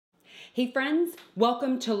Hey friends,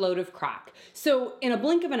 welcome to Load of Crock. So in a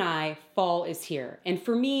blink of an eye, fall is here. And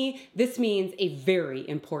for me, this means a very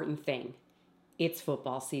important thing. It's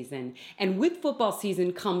football season. And with football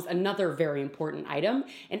season comes another very important item.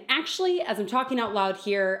 And actually, as I'm talking out loud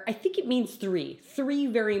here, I think it means three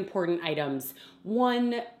very important items.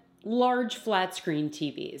 1, large flat screen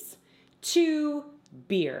TVs. 2,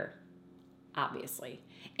 beer, obviously.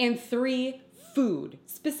 And 3, food,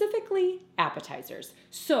 specifically appetizers.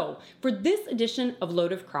 So for this edition of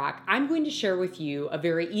Load of Crock, I'm going to share with you a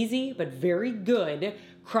very easy but very good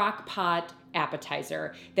Crockpot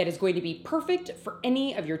appetizer that is going to be perfect for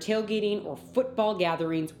any of your tailgating or football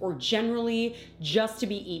gatherings or generally just to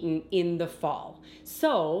be eaten in the fall.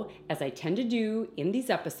 So, as I tend to do in these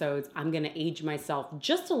episodes, I'm going to age myself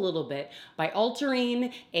just a little bit by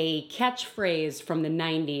altering a catchphrase from the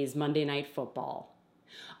 90s Monday Night Football.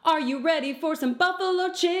 Are you ready for some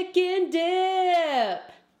buffalo chicken dip?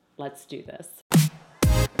 Let's do this.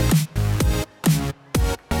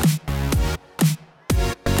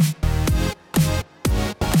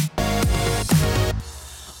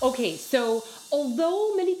 Okay, so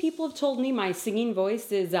although many people have told me my singing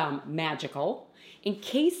voice is magical, in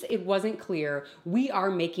case it wasn't clear, we are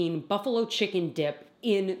making buffalo chicken dip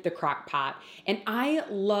in the crock pot. And I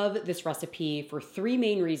love this recipe for 3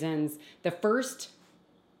 main reasons. The first,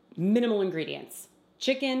 minimal ingredients: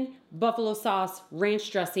 chicken, buffalo sauce,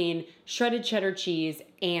 ranch dressing, shredded cheddar cheese,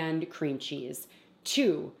 and cream cheese.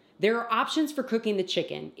 2, there are options for cooking the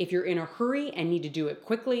chicken. If you're in a hurry and need to do it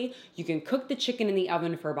quickly, you can cook the chicken in the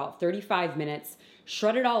oven for about 35 minutes,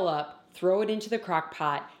 shred it all up, throw it into the crock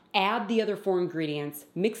pot, add the other 4 ingredients,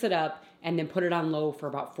 mix it up, and then put it on low for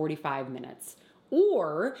about 45 minutes.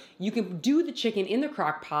 Or you can do the chicken in the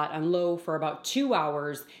crock pot on low for about 2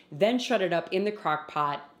 hours, then shred it up in the crock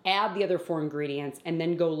pot, add the other 4 ingredients, and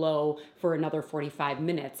then go low for another 45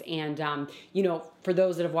 minutes. And, for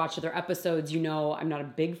those that have watched other episodes, I'm not a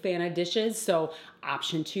big fan of dishes. So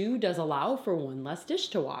option 2 does allow for 1 less dish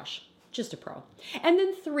to wash. Just a pro. And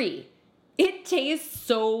then 3, it tastes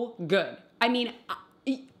so good. I mean,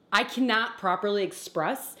 I cannot properly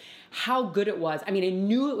express how good it was. I mean, I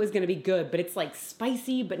knew it was going to be good, but it's like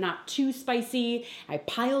spicy, but not too spicy. I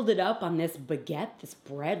piled it up on this baguette, this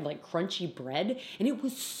bread, like crunchy bread, and it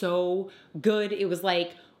was so good. It was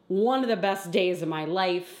like one of the best days of my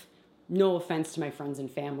life. No offense to my friends and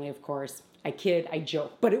family, of course. I kid, I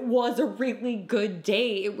joke, but it was a really good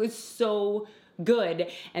day. It was so good.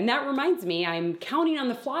 And that reminds me, I'm counting on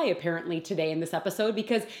the fly apparently today in this episode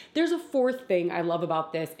because there's a 4th thing I love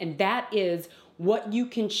about this, and that is what you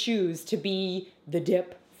can choose to be the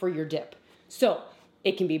dip for your dip. So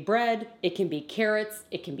it can be bread, it can be carrots,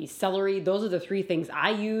 it can be celery. Those are the 3 things I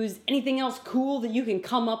use. Anything else cool that you can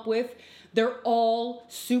come up with, they're all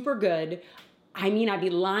super good. I mean, I'd be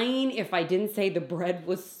lying if I didn't say the bread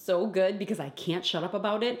was so good because I can't shut up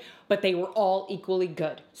about it, but they were all equally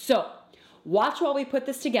good. So watch while we put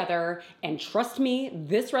this together, and trust me,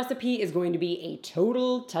 this recipe is going to be a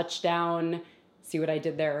total touchdown. See what I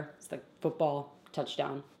did there? It's like football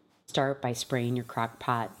touchdown. Start by spraying your crock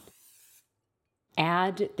pot.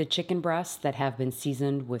 Add the chicken breasts that have been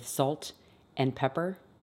seasoned with salt and pepper.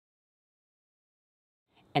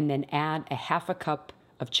 And then add a 1/2 cup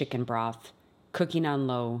of chicken broth, cooking on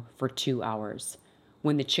low for 2 hours.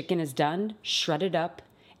 When the chicken is done, shred it up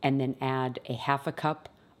and then add a 1/2 cup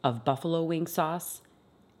of buffalo wing sauce,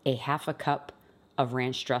 a 1/2 cup of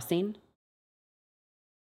ranch dressing,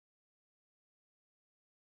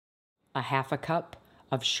 a 1/2 cup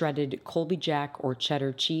of shredded colby-jack or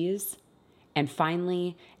cheddar cheese, and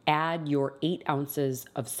finally add your 8 ounces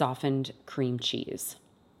of softened cream cheese.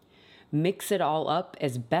 Mix it all up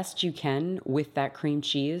as best you can with that cream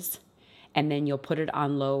cheese, and then you'll put it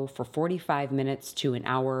on low for 45 minutes to an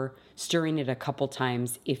hour, stirring it a couple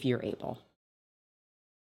times if you're able.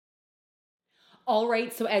 All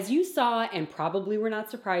right, so as you saw and probably were not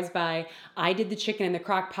surprised by, I did the chicken in the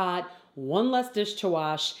crock pot, 1 less dish to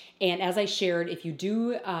wash. And as I shared, if you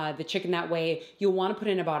do the chicken that way, you'll want to put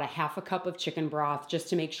in about a 1/2 cup of chicken broth just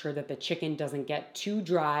to make sure that the chicken doesn't get too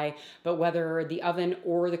dry. But whether the oven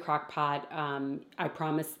or the crock pot, I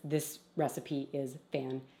promise this recipe is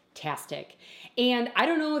fantastic. And I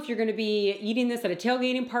don't know if you're going to be eating this at a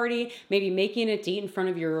tailgating party, maybe making it to eat in front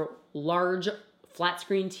of your large flat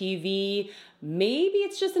screen TV. Maybe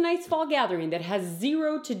it's just a nice fall gathering that has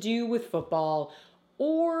 0 to do with football,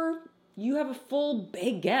 or you have a full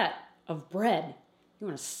baguette of bread. You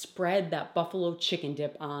want to spread that buffalo chicken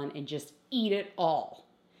dip on and just eat it all.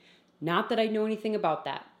 Not that I know anything about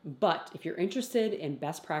that, but if you're interested in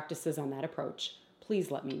best practices on that approach,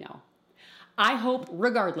 please let me know. I hope,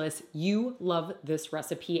 regardless, you love this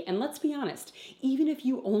recipe. And let's be honest, even if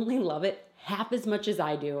you only love it half as much as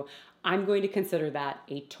I do, I'm going to consider that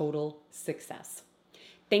a total success.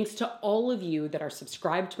 Thanks to all of you that are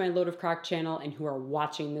subscribed to my Load of Crock channel and who are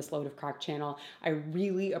watching this Load of Crock channel. I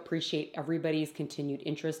really appreciate everybody's continued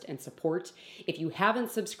interest and support. If you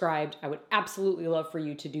haven't subscribed, I would absolutely love for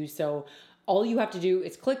you to do so. All you have to do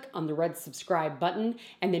is click on the red subscribe button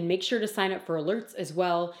and then make sure to sign up for alerts as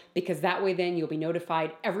well, because that way then you'll be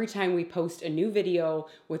notified every time we post a new video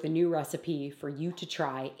with a new recipe for you to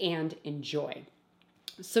try and enjoy.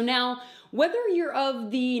 So now, whether you're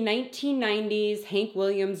of the 1990s Hank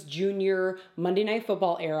Williams Jr. Monday Night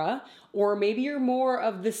Football era, or maybe you're more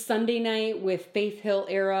of the Sunday night with Faith Hill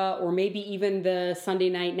era, or maybe even the Sunday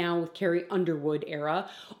night now with Carrie Underwood era,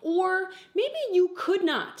 or maybe you could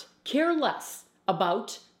not care less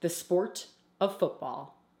about the sport of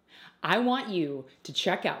football, I want you to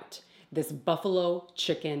check out this buffalo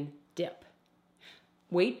chicken dip.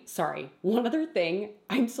 Wait, sorry, one other thing.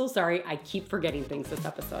 I'm so sorry, I keep forgetting things this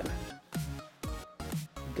episode.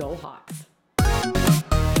 Go hot.